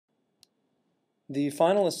The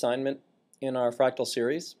final assignment in our fractal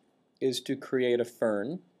series is to create a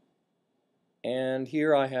fern, and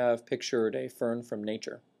here I have pictured a fern from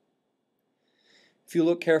nature. If you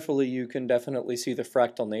look carefully, you can definitely see the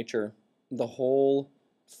fractal nature. The whole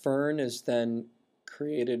fern is then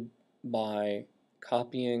created by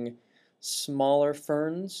copying smaller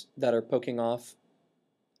ferns that are poking off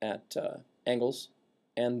at angles,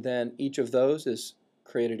 and then each of those is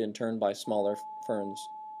created in turn by smaller ferns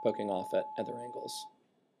poking off at other angles.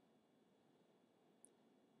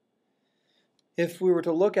 If we were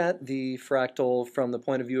to look at the fractal from the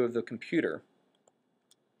point of view of the computer,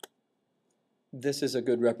 this is a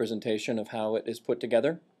good representation of how it is put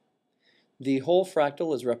together. The whole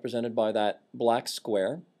fractal is represented by that black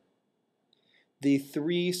square. The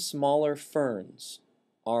three smaller ferns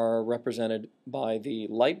are represented by the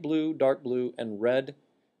light blue, dark blue, and red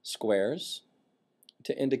squares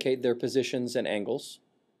to indicate their positions and angles.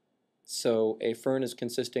 So a fern is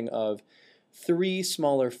consisting of three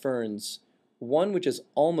smaller ferns, one which is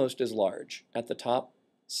almost as large at the top,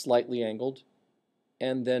 slightly angled,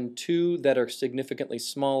 and then two that are significantly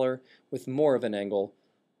smaller with more of an angle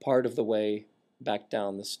part of the way back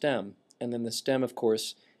down the stem. And then the stem, of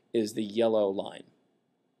course, is the yellow line.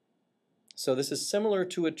 So this is similar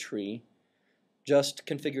to a tree, just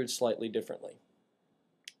configured slightly differently.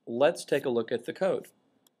 Let's take a look at the code.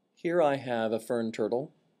 Here I have a fern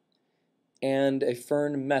turtle and a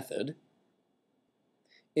fern method.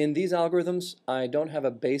 In these algorithms, I don't have a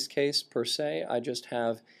base case per se. I just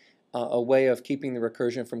have a way of keeping the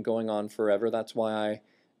recursion from going on forever. That's why I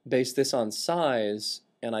base this on size,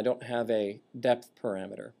 and I don't have a depth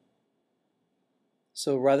parameter.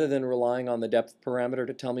 So rather than relying on the depth parameter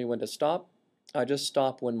to tell me when to stop, I just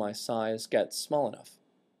stop when my size gets small enough.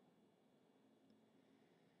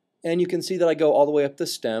 And you can see that I go all the way up the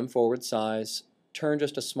stem, forward size, turn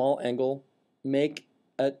just a small angle, make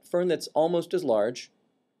a fern that's almost as large.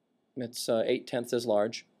 It's 8/10 as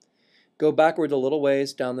large. Go backward a little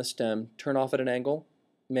ways down the stem, turn off at an angle,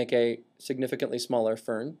 make a significantly smaller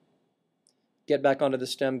fern. Get back onto the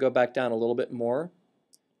stem, go back down a little bit more,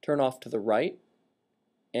 turn off to the right,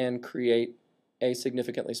 and create a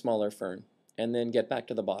significantly smaller fern, and then get back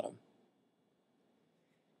to the bottom.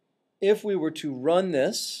 If we were to run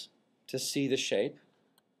this to see the shape,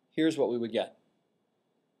 here's what we would get.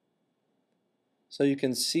 So you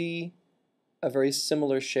can see a very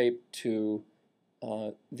similar shape to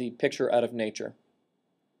the picture out of nature.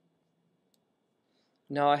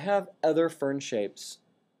 Now I have other fern shapes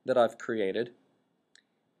that I've created,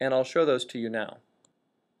 and I'll show those to you now.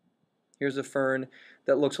 Here's a fern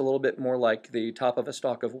that looks a little bit more like the top of a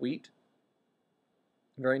stalk of wheat.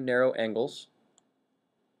 Very narrow angles.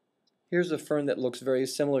 Here's a fern that looks very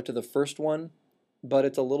similar to the first one, but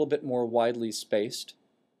it's a little bit more widely spaced.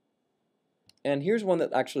 And here's one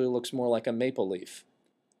that actually looks more like a maple leaf,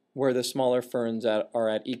 where the smaller ferns are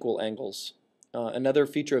at equal angles. Another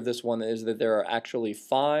feature of this one is that there are actually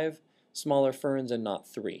 5 smaller ferns and not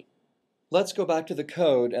 3. Let's go back to the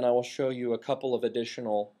code and I will show you a couple of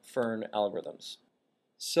additional fern algorithms.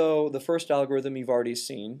 So the first algorithm you've already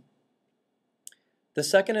seen. The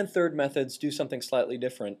second and third methods do something slightly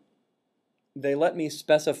different. They let me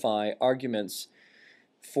specify arguments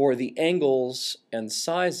for the angles and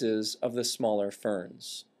sizes of the smaller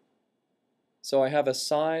ferns. So I have a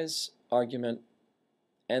size argument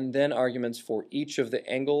and then arguments for each of the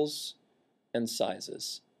angles and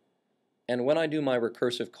sizes. And when I do my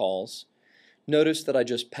recursive calls, notice that I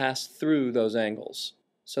just pass through those angles,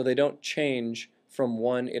 so they don't change from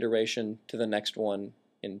one iteration to the next one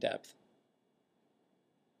in depth.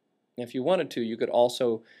 If you wanted to, you could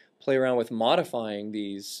also play around with modifying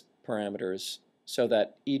these parameters so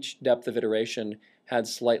that each depth of iteration had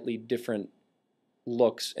slightly different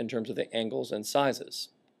looks in terms of the angles and sizes.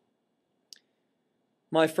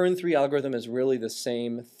 My Fern 3 algorithm is really the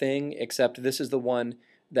same thing, except this is the one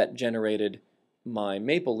that generated my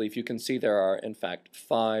maple leaf. You can see there are, in fact,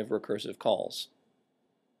 5 recursive calls.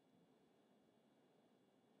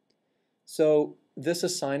 So this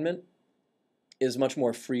assignment is much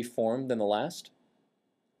more free form than the last,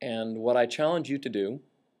 and what I challenge you to do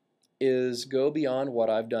is go beyond what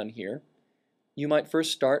I've done here. You might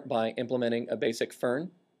first start by implementing a basic fern,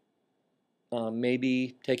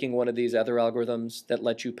 maybe taking one of these other algorithms that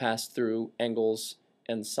let you pass through angles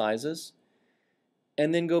and sizes,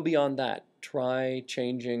 and then go beyond that. Try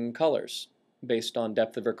changing colors based on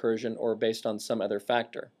depth of recursion or based on some other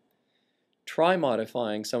factor. Try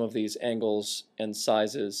modifying some of these angles and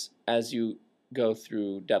sizes as you go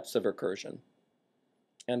through depths of recursion.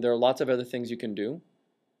 And there are lots of other things you can do,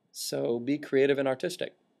 so be creative and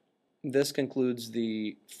artistic. This concludes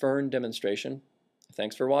the Fern demonstration.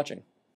 Thanks for watching.